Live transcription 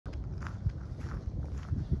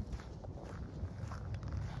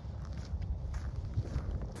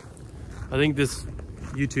I think this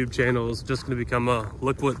YouTube channel is just going to become a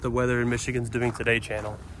look what the weather in Michigan's doing today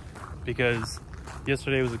channel, because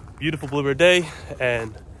yesterday was a beautiful bluebird day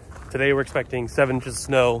and today we're expecting 7 inches of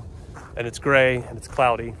snow, and it's gray and it's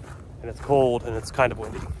cloudy and it's cold and it's kind of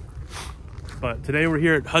windy. But today we're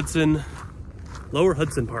here at Lower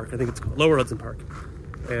Hudson Park. I think it's called Lower Hudson Park.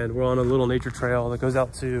 And we're on a little nature trail that goes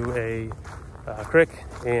out to a creek,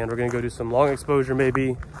 and we're gonna go do some long exposure,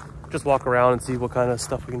 maybe just walk around and see what kind of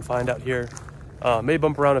stuff we can find out here. May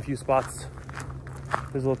bump around a few spots.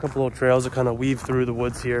 There's a couple little trails that kind of weave through the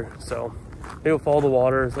woods here. So maybe we'll follow the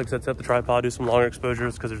water. Like I said, set up the tripod, do some longer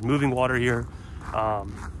exposures because there's moving water here. Yeah,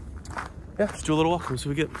 just do a little walk and see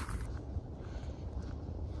what we get.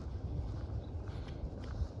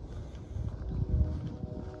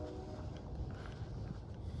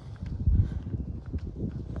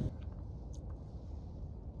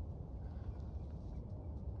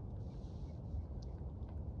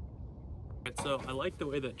 So I like the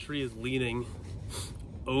way that tree is leaning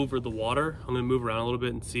over the water. I'm gonna move around a little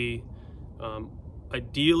bit and see.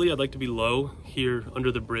 Ideally, I'd like to be low here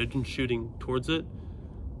under the bridge and shooting towards it.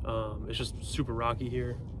 It's just super rocky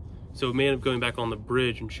here. So we may end up going back on the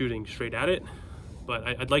bridge and shooting straight at it, but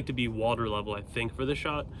I'd like to be water level, I think, for this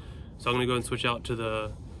shot. So I'm gonna go and switch out to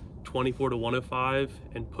the 24 to 105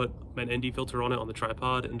 and put an ND filter on it on the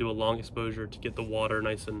tripod and do a long exposure to get the water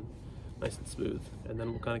nice and smooth. And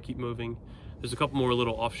then we'll kind of keep moving. There's a couple more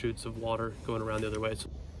little offshoots of water going around the other way.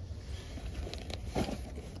 So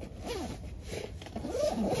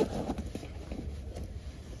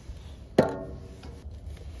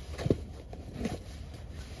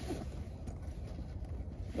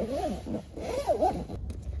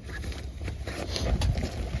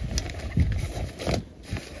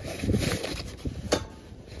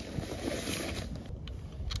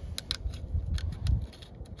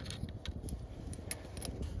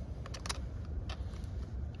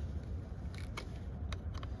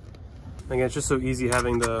again, it's just so easy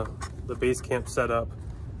having the base camp set up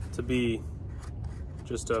to be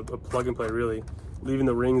just a plug and play, really. Leaving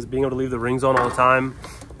the rings, being able to leave the rings on all the time,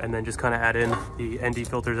 and then just kind of add in the ND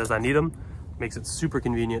filters as I need them, makes it super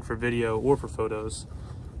convenient for video or for photos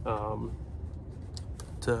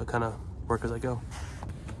to kind of work as I go.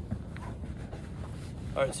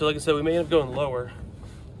 All right, so like I said, we may end up going lower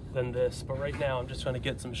than this, but right now I'm just trying to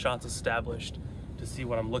get some shots established to see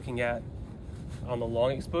what I'm looking at on the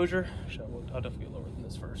long exposure. I'll definitely get lower than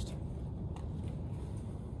this first.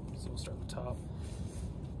 So we'll start at the top.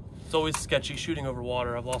 It's always sketchy shooting over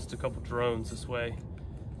water. I've lost a couple drones this way.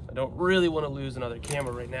 I don't really want to lose another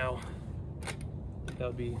camera right now. That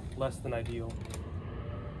would be less than ideal.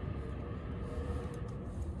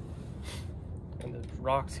 And the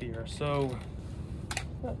rocks here, so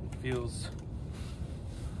that feels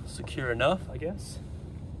secure enough, I guess.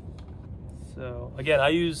 So again,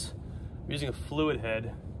 I'm using a fluid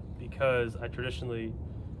head because I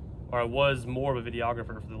was more of a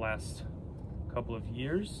videographer for the last couple of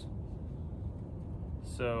years.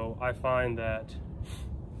 So I find that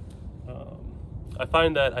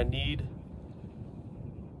I need,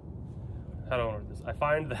 how do I word this? I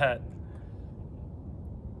find that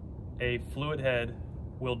a fluid head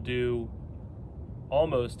will do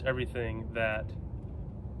almost everything that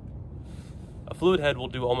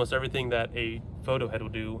a photo head will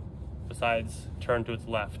do, besides turn to its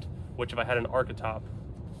left, which if I had an Arca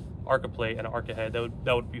plate and an Arca head,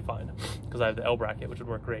 that would be fine, because I have the L bracket, which would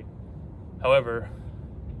work great. However,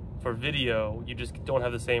 for video, you just don't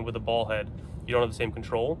have the same with a ball head. You don't have the same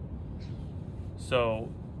control.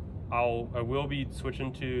 So I will be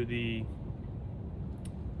switching to the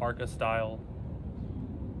Arca style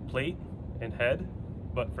plate and head,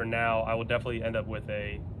 but for now, I will definitely end up with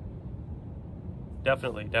a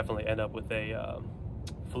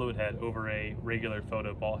fluid head over a regular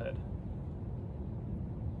photo ball head.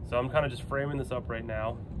 So I'm kind of just framing this up right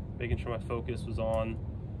now, making sure my focus was on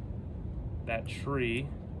that tree.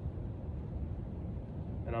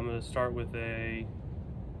 And I'm going to start with a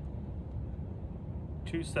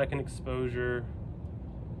 2-second exposure.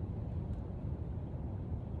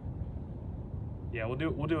 Yeah, we'll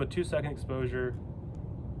do a 2-second exposure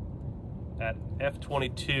at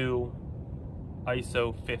f/22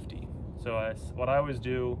 ISO 50. So what I always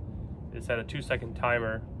do is set a 2-second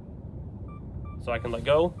timer so I can let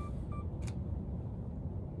go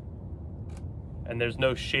and there's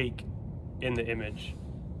no shake in the image.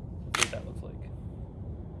 Let's see what that looks like.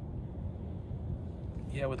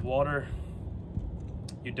 Yeah, with water,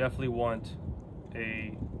 you definitely want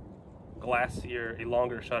a glassier, a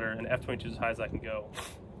longer shutter, and f/22 is as high as I can go.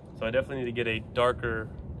 So I definitely need to get a darker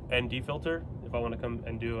ND filter if I want to come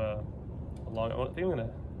and do a long. I think I'm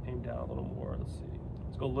gonna came down a little more. Let's see.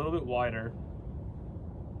 Let's go a little bit wider.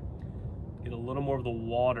 Get a little more of the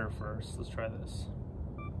water first. Let's try this.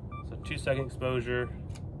 So 2-second exposure.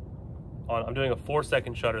 I'm doing a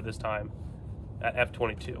 4-second shutter this time at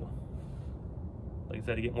f/22. Like I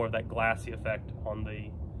said, to get more of that glassy effect on the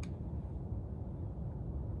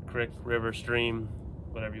creek, river, stream,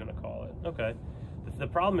 whatever you want to call it. Okay. The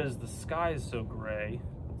problem is the sky is so gray.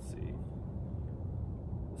 Let's see.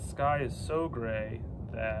 The sky is so gray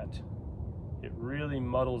that it really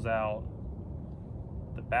muddles out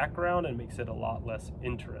the background and makes it a lot less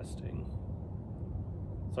interesting.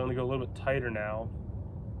 So I'm gonna go a little bit tighter now.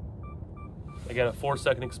 Again, a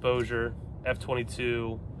 4-second exposure,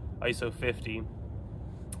 f/22, ISO 50.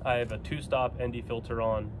 I have a 2-stop ND filter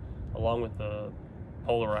on, along with the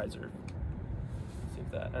polarizer. Let's see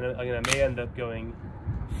if that, and again, I may end up going,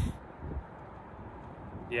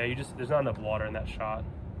 yeah, there's not enough water in that shot.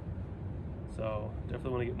 So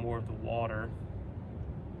definitely want to get more of the water,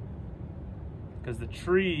 because the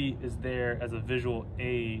tree is there as a visual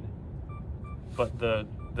aid, but the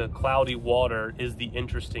cloudy water is the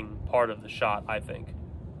interesting part of the shot, I think.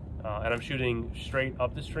 And I'm shooting straight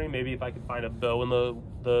up the stream. Maybe if I could find a bow in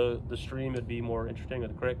the stream, it'd be more interesting, or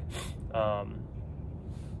the creek.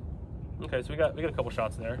 Okay, so we got a couple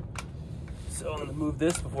shots there. So I'm gonna move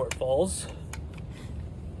this before it falls.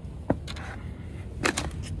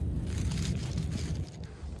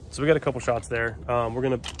 So we got a couple shots there. We're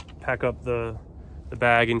gonna pack up the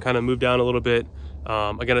bag and kind of move down a little bit.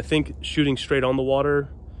 Again, I think shooting straight on the water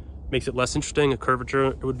makes it less interesting. A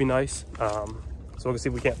curvature would be nice. So we'll see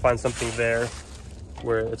if we can't find something there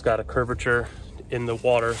where it's got a curvature in the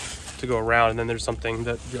water to go around, and then there's something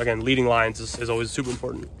that, again, leading lines is always super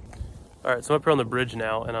important. All right, so I'm up here on the bridge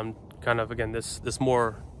now, and I'm kind of, again, this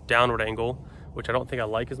more downward angle, which I don't think I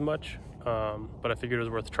like as much, but I figured it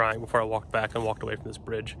was worth trying before I walked back and walked away from this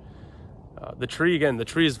bridge. The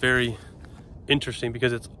tree is very interesting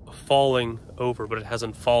because it's falling over, but it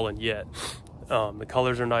hasn't fallen yet. The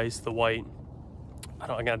colors are nice, the white. I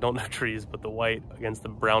don't know trees, but the white against the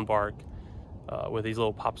brown bark with these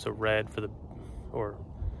little pops of red or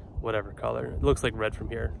whatever color. It looks like red from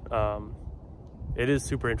here. It is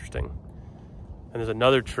super interesting. And there's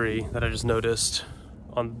another tree that I just noticed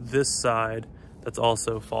on this side that's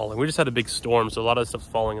also falling. We just had a big storm, so a lot of stuff's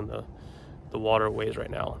falling in the waterways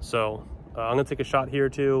right now. So I'm gonna take a shot here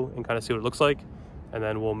too and kind of see what it looks like, and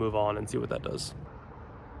then we'll move on and see what that does.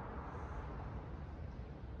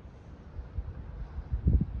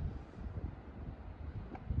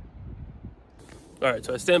 All right,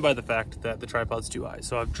 so I stand by the fact that the tripod's too high.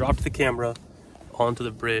 So I've dropped the camera onto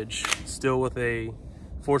the bridge, still with a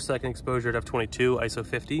 4-second exposure at f/22, ISO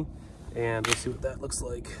 50, and let's see what that looks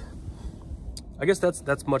like. I guess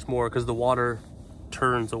that's much more because the water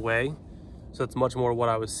turns away. So that's much more what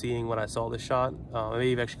I was seeing when I saw this shot.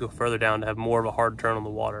 Maybe actually go further down to have more of a hard turn on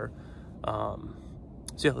the water. So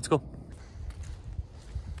yeah, let's go.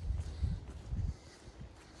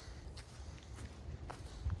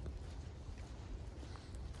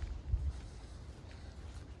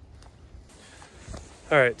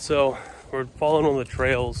 All right, so we're following one of the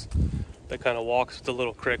trails that kind of walks the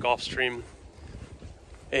little creek off stream,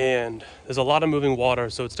 and there's a lot of moving water,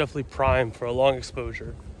 so it's definitely prime for a long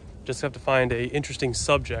exposure. Just have to find a interesting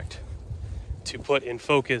subject to put in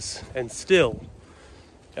focus and still.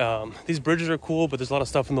 These bridges are cool, but there's a lot of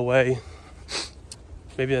stuff in the way.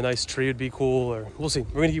 Maybe a nice tree would be cool, or we'll see.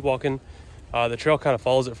 We're gonna keep walking. The trail kind of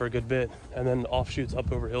follows it for a good bit and then offshoots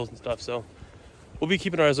up over hills and stuff. So we'll be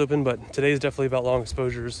keeping our eyes open, but today is definitely about long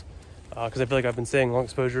exposures, because I feel like I've been saying long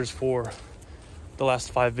exposures for the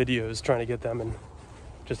last 5 videos, trying to get them, and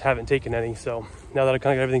just haven't taken any. So now that I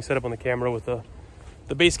kind of got everything set up on the camera with the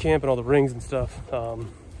base camp and all the rings and stuff, we're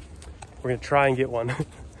gonna try and get one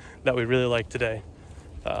that we really like today.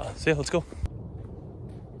 So yeah, let's go.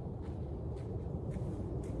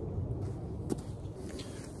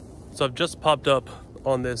 So I've just popped up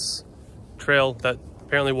on this trail that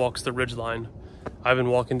apparently walks the ridge line. I've been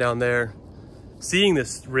walking down there, seeing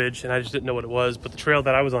this ridge, and I just didn't know what it was, but the trail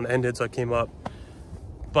that I was on ended, so I came up.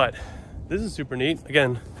 But this is super neat.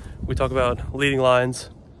 Again, we talk about leading lines,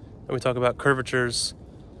 and we talk about curvatures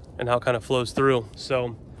and how it kind of flows through.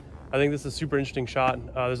 So I think this is a super interesting shot.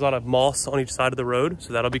 There's a lot of moss on each side of the road,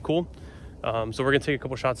 so that'll be cool. So we're gonna take a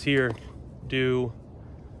couple shots here, do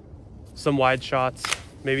some wide shots,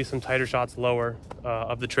 maybe some tighter shots lower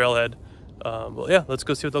of the trailhead. Well, yeah, let's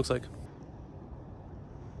go see what it looks like.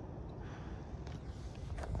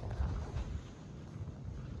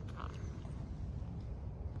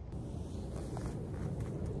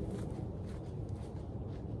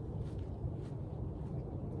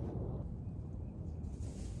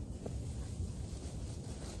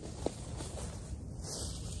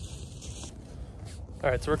 All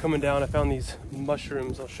right, so we're coming down. I found these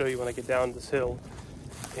mushrooms. I'll show you when I get down this hill,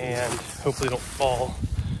 and hopefully don't fall.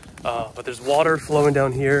 But there's water flowing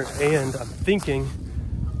down here, and I'm thinking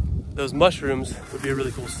those mushrooms would be a really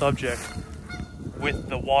cool subject with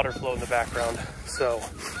the water flow in the background. So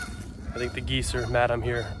I think the geese are mad I'm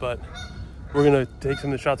here, but we're gonna take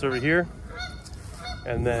some of the shots over here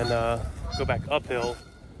and then go back uphill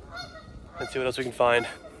and see what else we can find.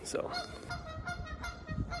 So.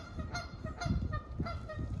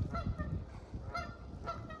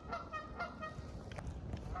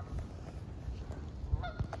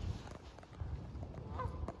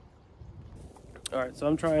 All right, so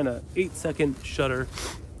I'm trying a 8-second shutter,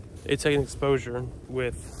 8-second exposure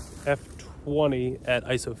with f20 at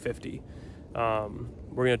ISO 50.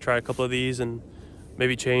 We're gonna try a couple of these and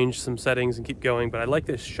maybe change some settings and keep going, but I like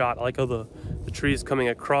this shot. I like how the trees coming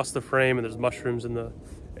across the frame, and there's mushrooms in the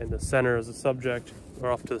center as a subject,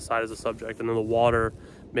 or off to the side as a subject, and then the water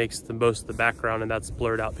makes the most of the background, and that's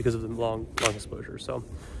blurred out because of the long exposure. So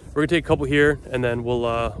we're gonna take a couple here, and then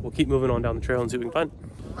we'll keep moving on down the trail and see what we can find.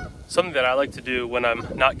 Something that I like to do when I'm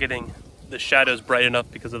not getting the shadows bright enough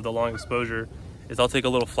because of the long exposure is I'll take a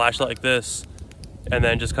little flashlight like this and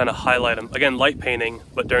then just kind of highlight them. Again, light painting,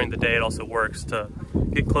 but during the day it also works to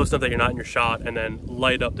get close enough that you're not in your shot and then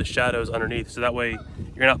light up the shadows underneath. So that way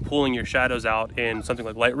you're not pulling your shadows out in something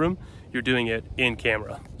like Lightroom, you're doing it in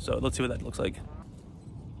camera. So let's see what that looks like.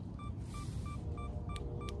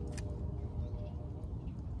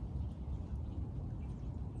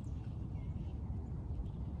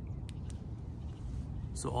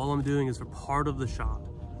 So all I'm doing is for part of the shot,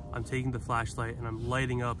 I'm taking the flashlight and I'm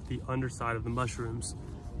lighting up the underside of the mushrooms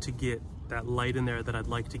to get that light in there that I'd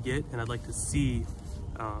like to get, and I'd like to see,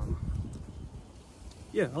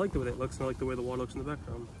 yeah, I like the way it looks, and I like the way the water looks in the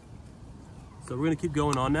background. So we're gonna keep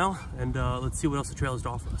going on now, and let's see what else the trail has to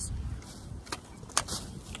offer us.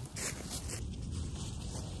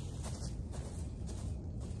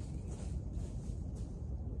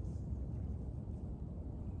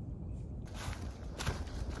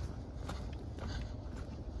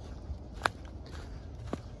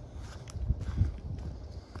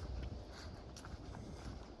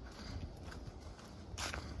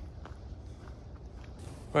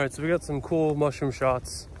 All right, so we got some cool mushroom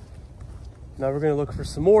shots. Now we're gonna look for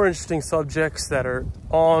some more interesting subjects that are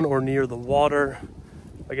on or near the water.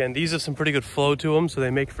 Again, these have some pretty good flow to them, so they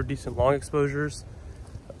make for decent long exposures.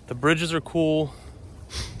 The bridges are cool,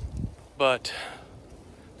 but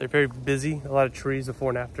they're very busy. A lot of trees before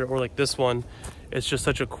and after, or like this one, it's just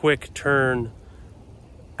such a quick turn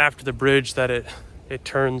after the bridge that it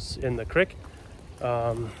turns in the creek.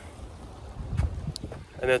 And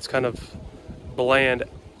it's kind of bland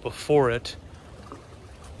before it,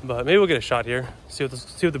 but maybe we'll get a shot here. See what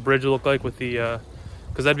the bridge will look like with the,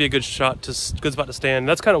 because that'd be a good spot to stand.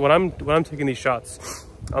 That's kind of when I'm taking these shots.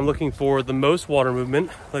 I'm looking for the most water movement,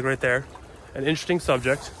 like right there, an interesting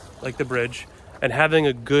subject like the bridge, and having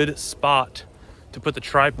a good spot to put the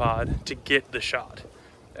tripod to get the shot.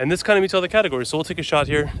 And this kind of meets all the categories. So we'll take a shot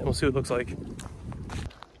here and we'll see what it looks like.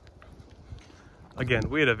 Again,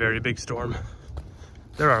 we had a very big storm.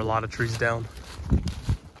 There are a lot of trees down.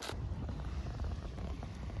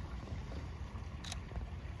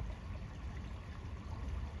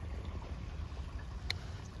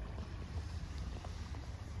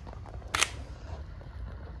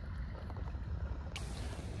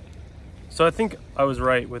 So I think I was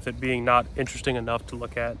right with it being not interesting enough to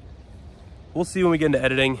look at. We'll see when we get into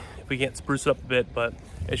editing if we can't spruce it up a bit, but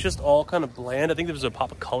it's just all kind of bland. I think if there was a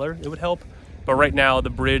pop of color, it would help. But right now the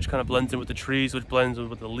bridge kind of blends in with the trees, which blends in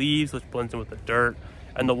with the leaves, which blends in with the dirt,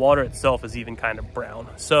 and the water itself is even kind of brown.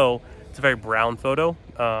 So it's a very brown photo.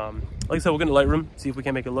 Like I said, we'll get into Lightroom, see if we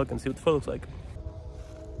can make it look and see what the photo looks like.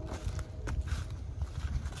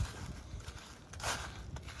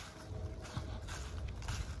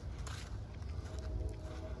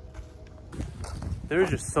 There's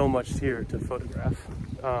just so much here to photograph.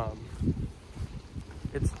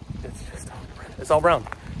 It's all brown.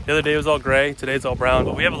 The other day it was all gray, today it's all brown,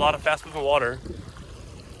 but we have a lot of fast moving water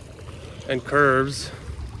and curves.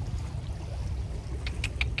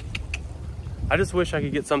 I just wish I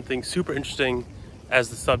could get something super interesting as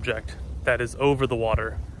the subject that is over the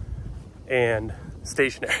water and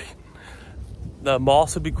stationary. The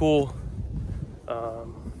moss would be cool.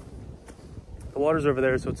 The water's over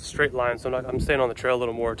there, so it's a straight line, so I'm staying on the trail a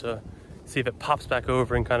little more to see if it pops back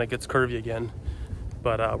over and kind of gets curvy again.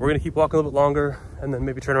 But we're gonna keep walking a little bit longer and then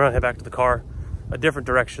maybe turn around and head back to the car, a different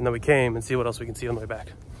direction than we came, and see what else we can see on the way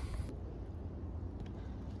back.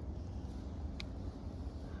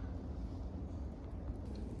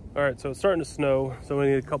 All right, so it's starting to snow, so we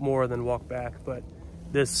need a couple more and then walk back. But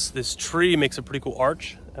This tree makes a pretty cool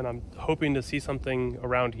arch, and I'm hoping to see something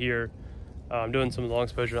around here. I'm doing some long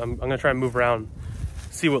exposure. I'm gonna try and move around,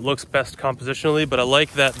 see what looks best compositionally, but I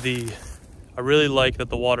really like that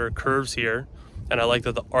the water curves here, and I like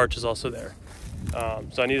that the arch is also there.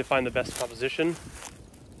 So I need to find the best composition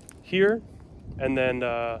here, and then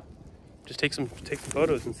just take some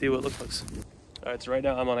photos and see what it looks like. All right, so right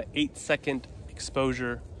now I'm on an 8-second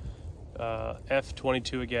exposure,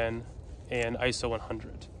 f/22 again, and ISO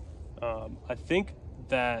 100. I think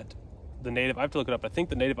that I have to look it up. I think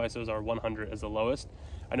the native ISOs are 100 as the lowest.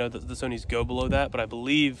 I know that the Sonys go below that, but I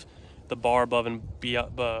believe the bar above and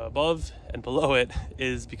below it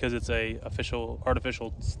is because it's a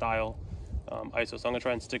artificial style ISO. So I'm gonna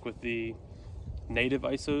try and stick with the native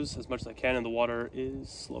ISOs as much as I can, and the water is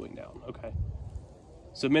slowing down. Okay.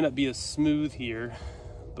 So it may not be as smooth here,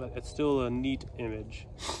 but it's still a neat image.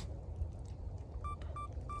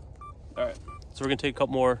 All right, so we're gonna take a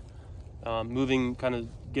couple more, moving, kind of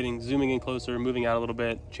zooming in closer, moving out a little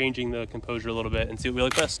bit, changing the composure a little bit, and see what we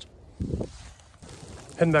like best.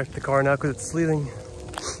 Heading back to the car now because it's sleeting.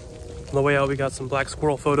 On the way out, we got some black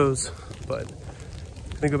squirrel photos, but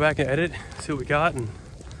I'm gonna go back and edit, see what we got, and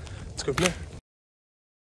let's go from there.